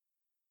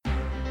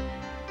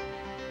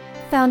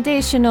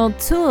Foundational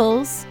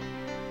tools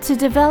to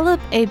develop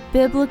a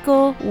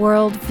biblical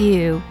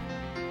worldview.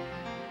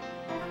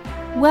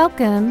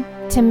 Welcome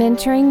to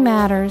Mentoring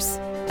Matters,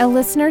 a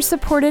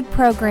listener-supported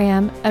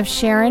program of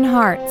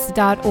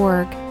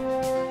SharonHearts.org.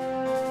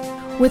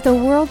 With the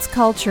world's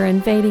culture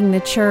invading the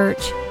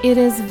church, it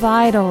is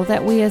vital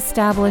that we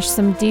establish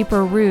some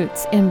deeper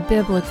roots in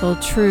biblical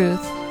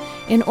truth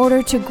in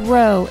order to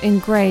grow in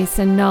grace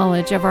and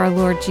knowledge of our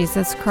Lord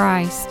Jesus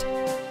Christ.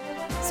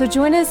 So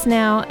join us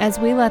now as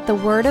we let the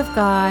Word of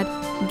God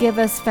give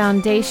us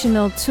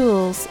foundational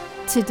tools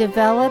to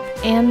develop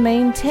and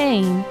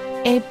maintain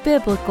a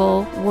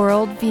biblical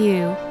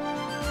worldview.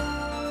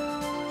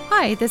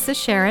 Hi, this is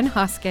Sharon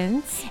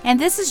Hoskins. And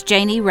this is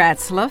Janie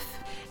Ratzlaff.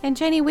 And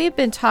Janie, we've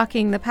been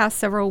talking the past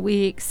several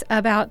weeks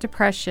about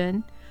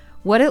depression,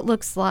 what it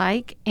looks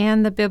like,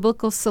 and the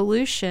biblical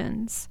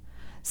solutions.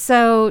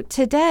 So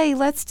today,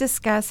 let's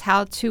discuss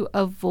how to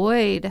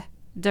avoid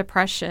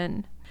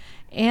depression.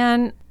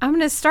 And I'm going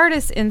to start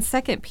us in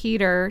 2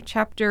 Peter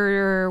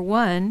chapter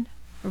 1,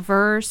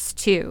 verse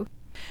 2.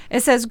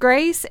 It says,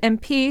 "Grace and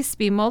peace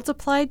be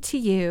multiplied to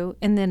you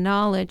in the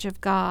knowledge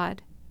of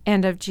God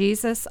and of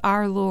Jesus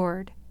our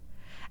Lord,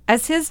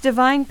 as His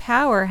divine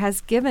power has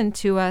given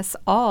to us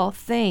all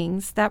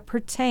things that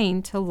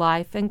pertain to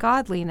life and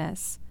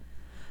godliness,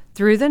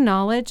 through the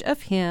knowledge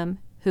of Him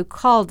who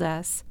called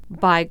us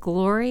by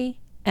glory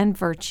and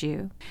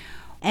virtue."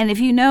 And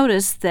if you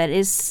notice that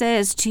it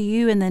says to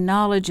you in the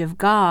knowledge of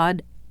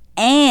God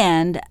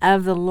and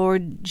of the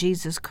Lord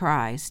Jesus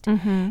Christ.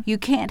 You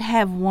can't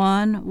have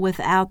one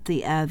without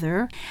the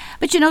other.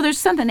 But there's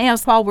something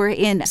else while we're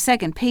in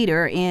 2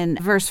 Peter in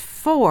verse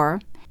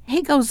 4.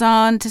 He goes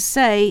on to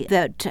say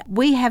that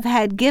we have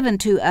had given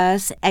to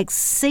us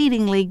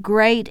exceedingly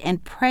great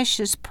and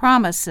precious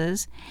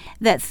promises,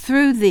 that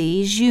through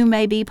these you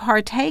may be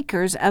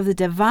partakers of the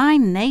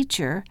divine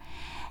nature,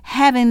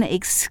 having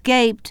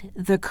escaped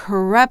the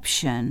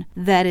corruption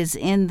that is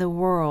in the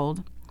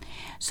world.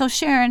 So,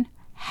 Sharon,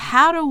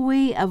 how do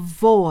we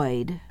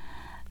avoid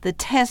the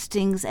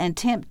testings and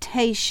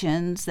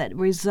temptations that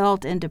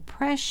result in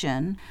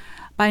depression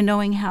by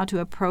knowing how to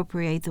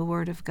appropriate the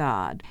Word of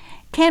God?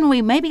 Can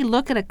we maybe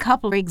look at a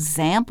couple of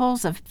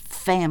examples of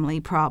family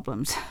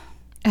problems?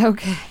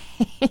 Okay.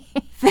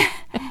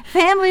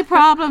 Family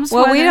problems.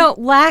 Well, we don't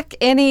lack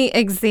any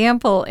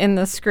example in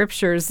the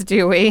scriptures,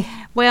 do we?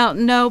 Well,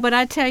 no, but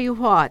I tell you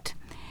what.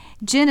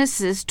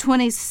 Genesis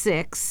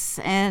 26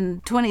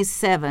 and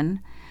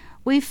 27,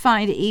 we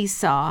find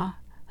Esau,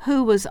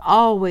 who was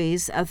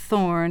always a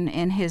thorn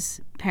in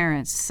his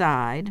parents'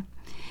 side.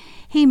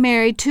 He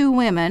married two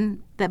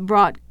women that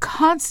brought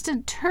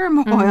constant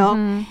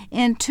turmoil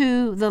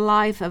into the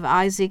life of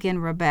Isaac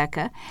and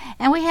Rebekah.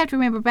 And we have to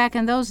remember, back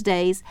in those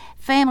days,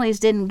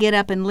 families didn't get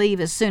up and leave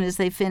as soon as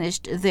they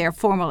finished their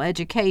formal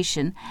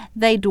education.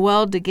 They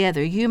dwelled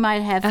together. You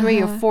might have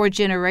 3 or 4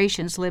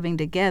 generations living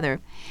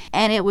together.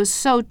 And it was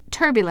so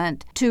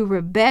turbulent to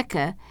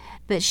Rebekah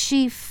that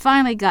she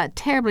finally got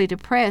terribly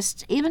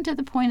depressed, even to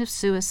the point of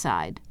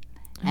suicide.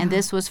 And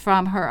this was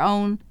from her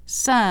own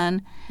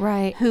son,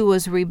 right, who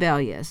was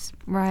rebellious.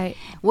 Right.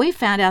 We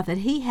found out that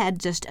he had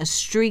just a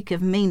streak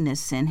of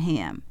meanness in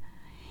him.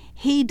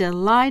 He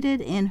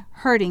delighted in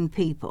hurting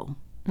people.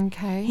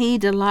 Okay. He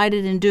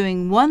delighted in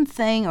doing one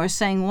thing or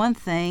saying one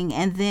thing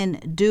and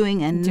then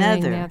doing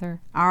another.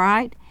 All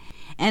right?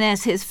 And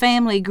as his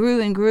family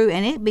grew and grew,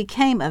 and it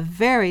became a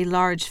very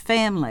large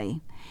family,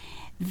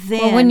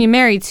 then... Well, when you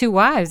marry 2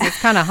 wives, it's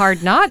kind of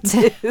hard not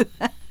to.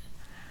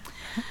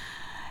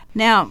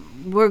 Now,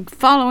 we're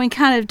following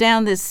kind of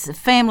down this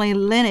family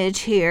lineage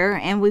here,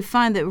 and we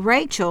find that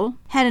Rachel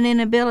had an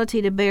inability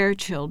to bear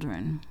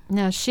children.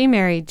 Now, she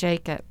married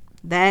Jacob.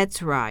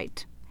 That's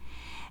right.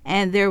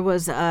 And there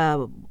was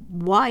a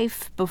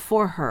wife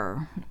before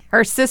her.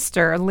 Her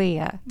sister,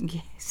 Leah.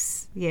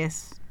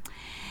 Yes.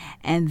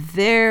 And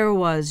there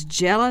was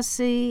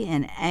jealousy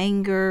and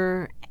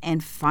anger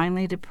and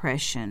finally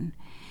depression.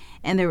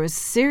 And there was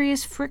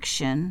serious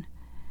friction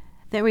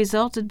that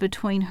resulted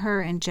between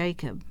her and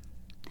Jacob.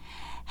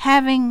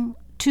 Having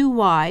 2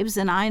 wives,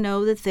 and I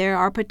know that there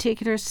are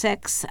particular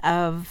sects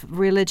of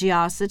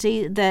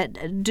religiosity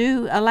that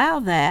do allow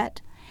that,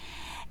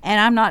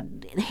 and I'm not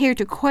here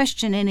to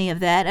question any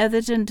of that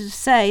other than to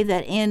say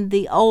that in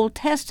the Old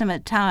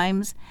Testament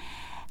times,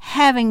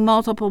 having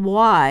multiple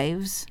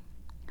wives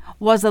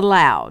was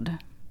allowed.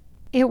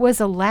 It was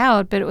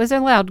allowed, but it was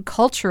allowed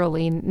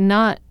culturally,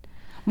 not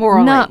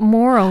morally. Not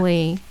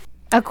morally.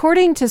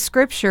 According to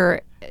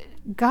Scripture,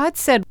 God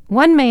said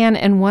 1 man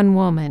and 1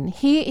 woman.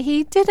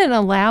 He didn't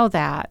allow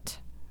that.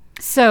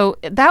 So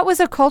that was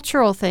a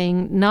cultural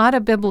thing, not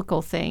a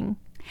biblical thing.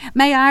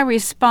 May I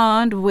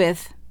respond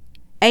with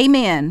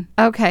amen?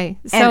 Okay.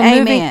 So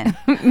and amen.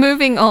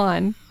 Moving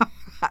on.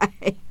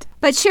 Right.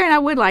 But Sharon, I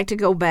would like to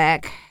go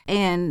back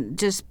and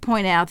just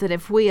point out that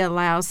if we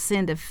allow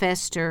sin to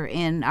fester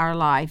in our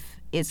life,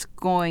 it's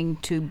going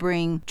to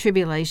bring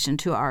tribulation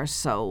to our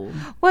soul.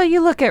 Well,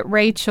 you look at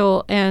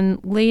Rachel and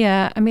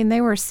Leah. I mean,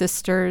 they were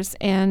sisters,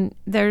 and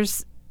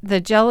there's the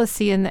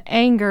jealousy and the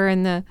anger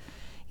and the,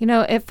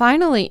 it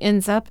finally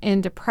ends up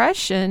in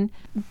depression,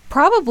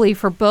 probably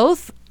for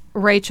both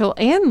Rachel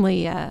and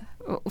Leah,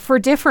 for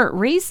different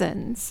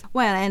reasons.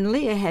 Well, and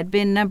Leah had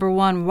been number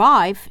one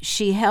wife.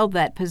 She held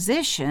that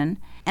position,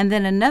 and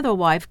then another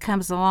wife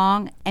comes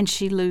along and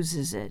she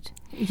loses it.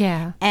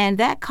 Yeah. And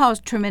that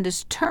caused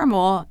tremendous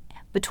turmoil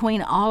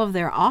between all of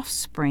their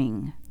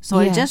offspring. So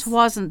Yes. It just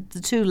wasn't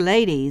the two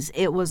ladies.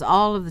 It was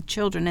all of the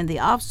children and the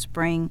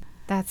offspring.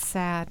 That's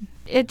sad.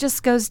 It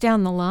just goes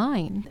down the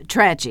line.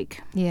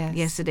 Tragic. Yes.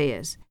 Yes, it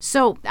is.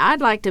 So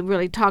I'd like to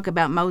really talk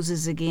about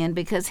Moses again,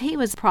 because he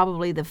was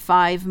probably the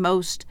 5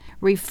 most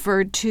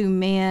referred to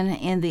men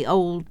in the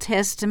Old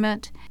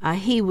Testament.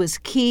 He was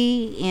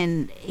key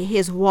in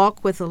his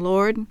walk with the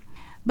Lord.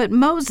 But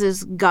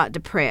Moses got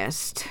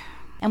depressed.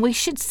 And we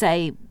should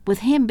say, with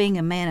him being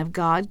a man of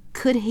God,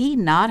 could he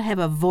not have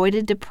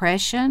avoided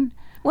depression?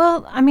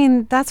 Well,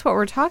 that's what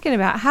we're talking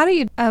about. How do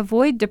you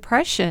avoid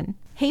depression?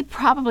 He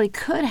probably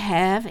could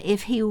have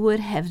if he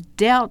would have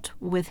dealt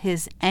with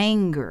his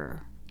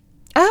anger.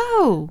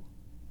 Oh.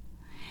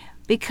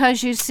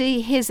 Because you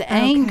see, his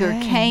anger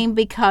came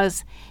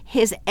because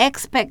his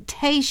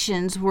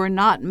expectations were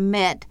not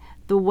met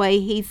the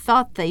way he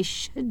thought they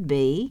should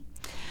be.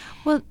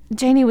 Well,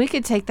 Janie, we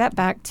could take that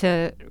back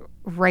to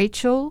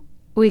Rachel.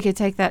 We could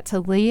take that to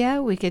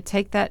Leah. We could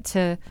take that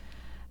to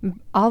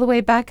all the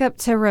way back up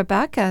to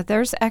Rebecca.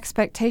 There's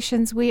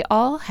expectations we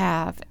all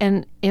have.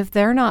 And if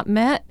they're not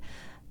met,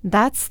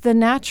 that's the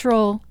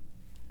natural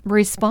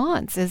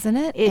response, isn't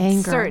it? It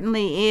Anger.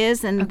 certainly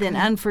is. And then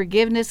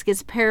unforgiveness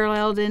gets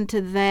paralleled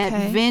into that.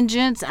 Okay.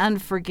 Vengeance,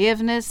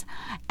 unforgiveness,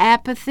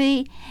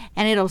 apathy,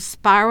 and it'll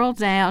spiral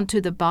down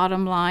to the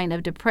bottom line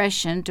of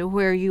depression, to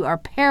where you are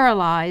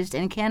paralyzed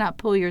and cannot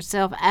pull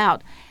yourself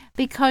out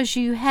because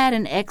you had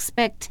an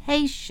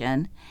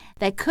expectation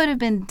that could have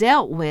been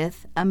dealt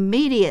with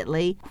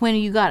immediately when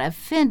you got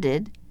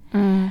offended,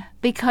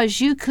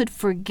 because you could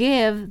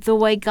forgive the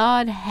way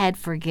God had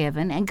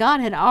forgiven, and God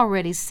had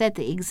already set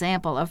the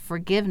example of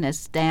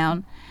forgiveness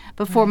down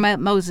before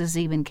Moses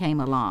even came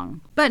along.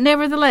 But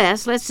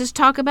nevertheless, let's just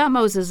talk about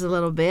Moses a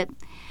little bit.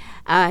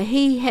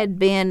 He had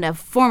been a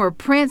former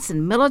prince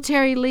and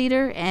military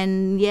leader,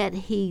 and yet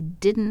he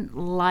didn't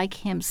like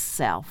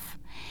himself.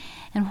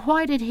 And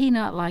why did he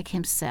not like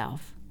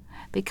himself?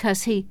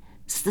 Because he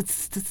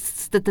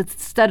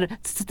stuttered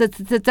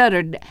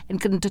and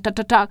couldn't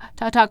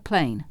talk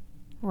plain.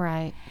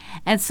 Right.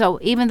 And so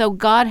even though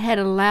God had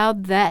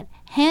allowed that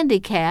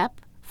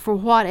handicap for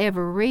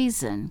whatever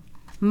reason,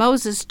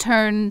 Moses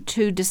turned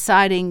to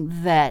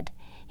deciding that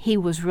he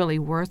was really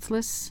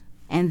worthless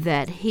and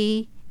that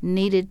he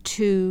needed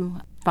to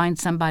find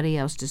somebody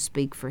else to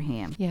speak for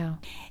him. Yeah.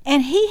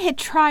 And he had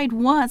tried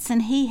once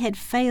and he had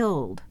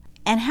failed.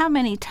 And how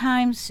many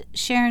times,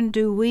 Sharon,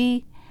 do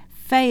we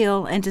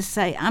fail and to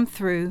say, I'm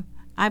through,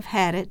 I've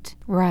had it?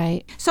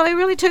 Right. So it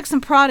really took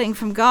some prodding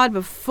from God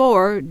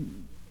before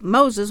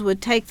Moses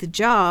would take the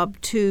job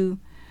to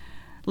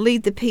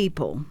lead the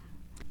people.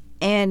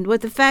 And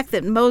with the fact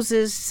that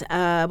Moses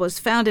was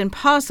found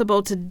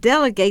impossible to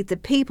delegate the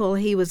people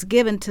he was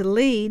given to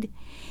lead,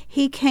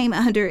 he came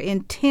under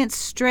intense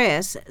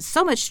stress,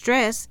 so much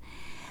stress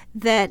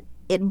that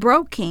it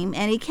broke him,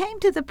 and he came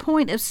to the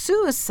point of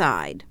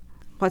suicide.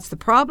 What's the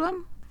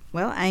problem?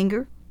 Well,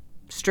 anger,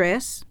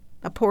 stress,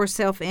 a poor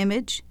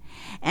self-image.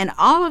 And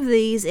all of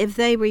these, if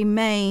they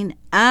remain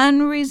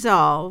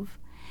unresolved,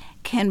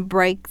 can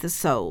break the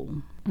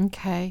soul.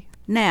 Okay.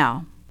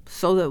 Now,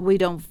 so that we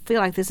don't feel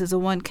like this is a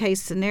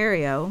one-case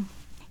scenario,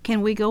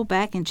 can we go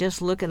back and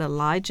just look at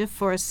Elijah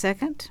for a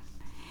second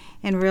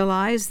and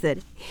realize that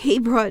he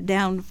brought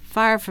down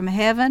fire from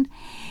heaven?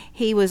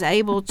 He was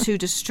able to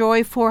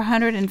destroy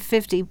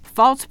 450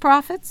 false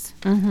prophets,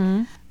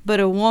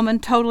 but a woman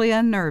totally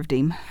unnerved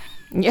him.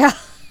 Yeah.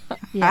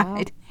 Yeah.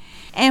 Right?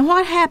 And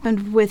what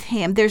happened with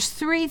him? There's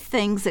 3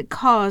 things that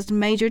caused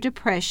major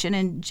depression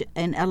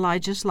in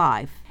Elijah's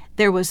life.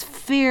 There was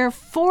fear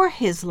for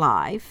his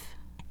life,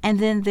 and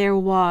then there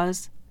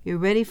was, you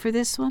ready for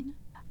this one?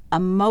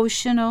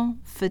 Emotional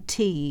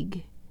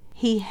fatigue.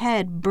 He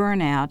had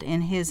burnout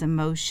in his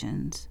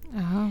emotions.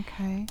 Oh,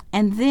 okay.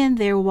 And then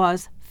there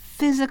was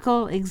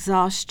physical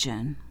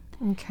exhaustion.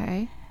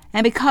 Okay.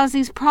 And because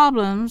these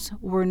problems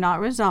were not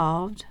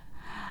resolved,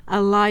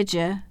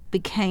 Elijah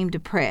became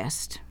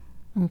depressed.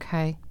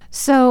 Okay.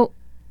 So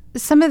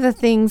some of the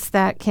things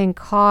that can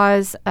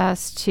cause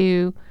us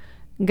to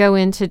go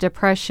into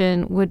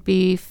depression would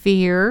be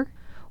fear,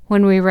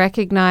 when we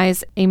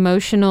recognize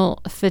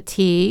emotional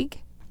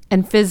fatigue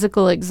and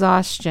physical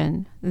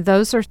exhaustion.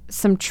 Those are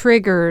some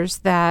triggers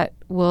that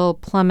will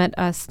plummet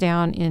us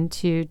down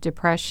into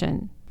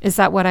depression. Is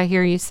that what I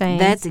hear you saying?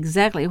 That's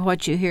exactly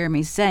what you hear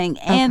me saying.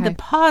 And the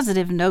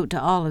positive note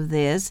to all of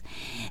this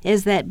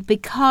is that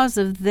because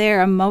of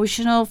their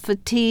emotional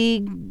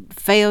fatigue,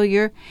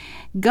 failure,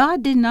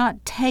 God did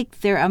not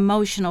take their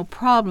emotional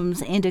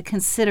problems into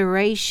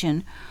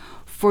consideration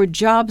for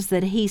jobs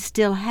that he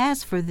still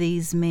has for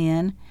these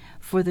men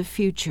for the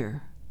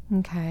future.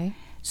 Okay.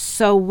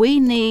 So we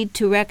need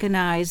to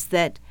recognize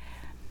that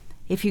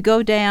if you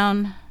go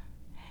down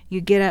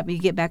you get up, you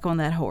get back on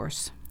that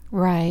horse.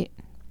 Right.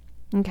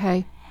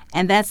 Okay.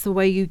 And that's the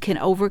way you can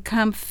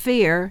overcome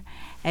fear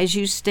as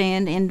you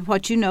stand in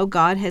what you know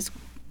God has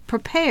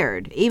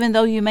prepared. Even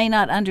though you may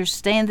not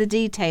understand the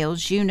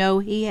details, you know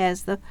He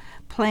has the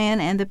plan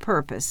and the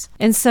purpose.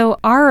 And so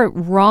our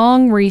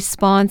wrong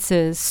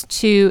responses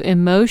to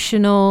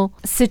emotional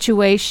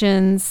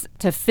situations,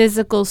 to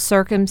physical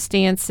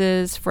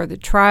circumstances, for the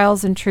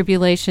trials and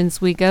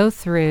tribulations we go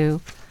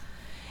through,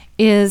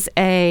 it's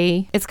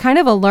kind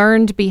of a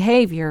learned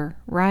behavior,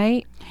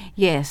 right?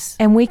 Yes.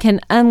 And we can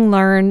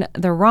unlearn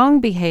the wrong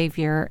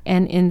behavior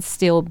and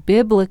instill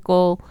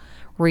biblical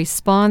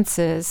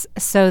responses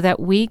so that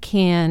we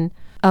can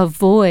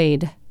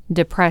avoid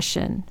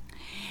depression.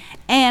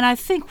 And I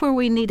think where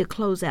we need to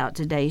close out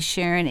today,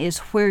 Sharon, is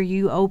where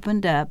you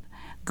opened up,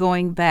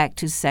 going back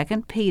to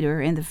 2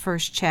 Peter in the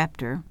first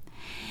chapter.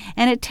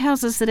 And it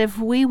tells us that if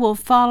we will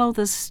follow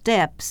the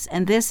steps,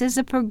 and this is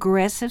a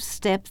progressive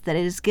step that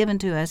is given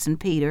to us in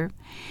Peter,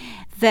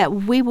 that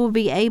we will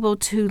be able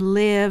to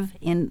live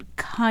in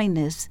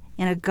kindness,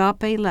 in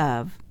agape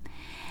love,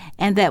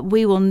 and that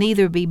we will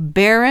neither be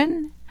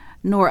barren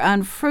nor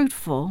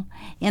unfruitful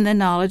in the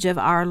knowledge of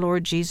our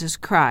Lord Jesus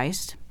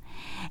Christ,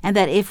 and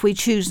that if we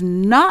choose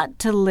not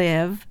to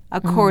live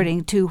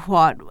according to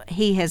what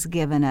He has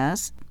given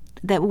us,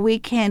 that we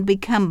can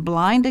become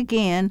blind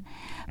again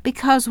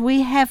because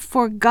we have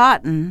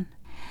forgotten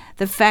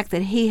the fact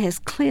that He has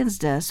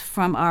cleansed us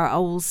from our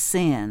old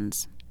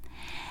sins.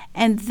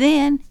 And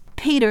then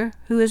Peter,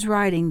 who is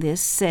writing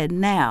this, said,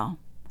 now,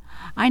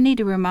 I need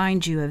to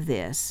remind you of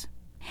this.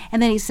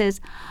 And then he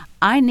says,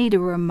 I need to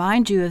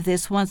remind you of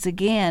this once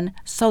again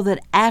so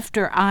that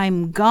after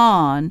I'm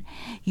gone,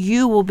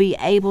 you will be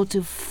able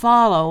to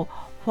follow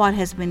what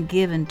has been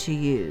given to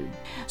you.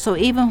 So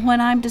even when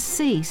I'm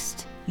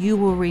deceased, you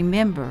will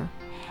remember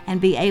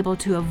and be able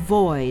to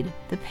avoid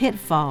the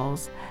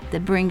pitfalls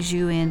that brings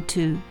you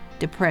into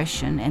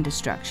depression and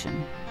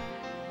destruction.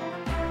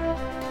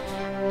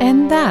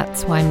 And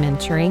that's why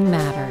mentoring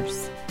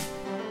matters.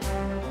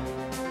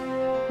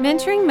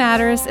 Mentoring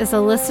Matters is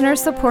a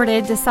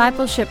listener-supported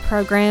discipleship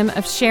program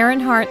of Sharon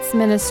Hart's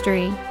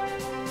ministry.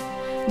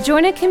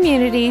 Join a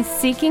community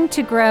seeking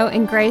to grow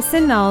in grace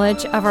and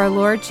knowledge of our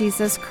Lord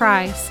Jesus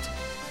Christ,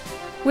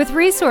 with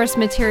resource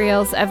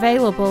materials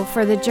available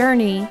for the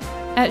journey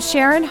at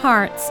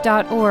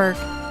sharonharts.org.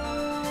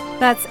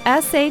 That's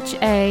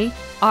SHARIN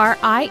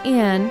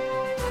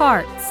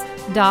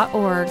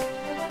hearts.org.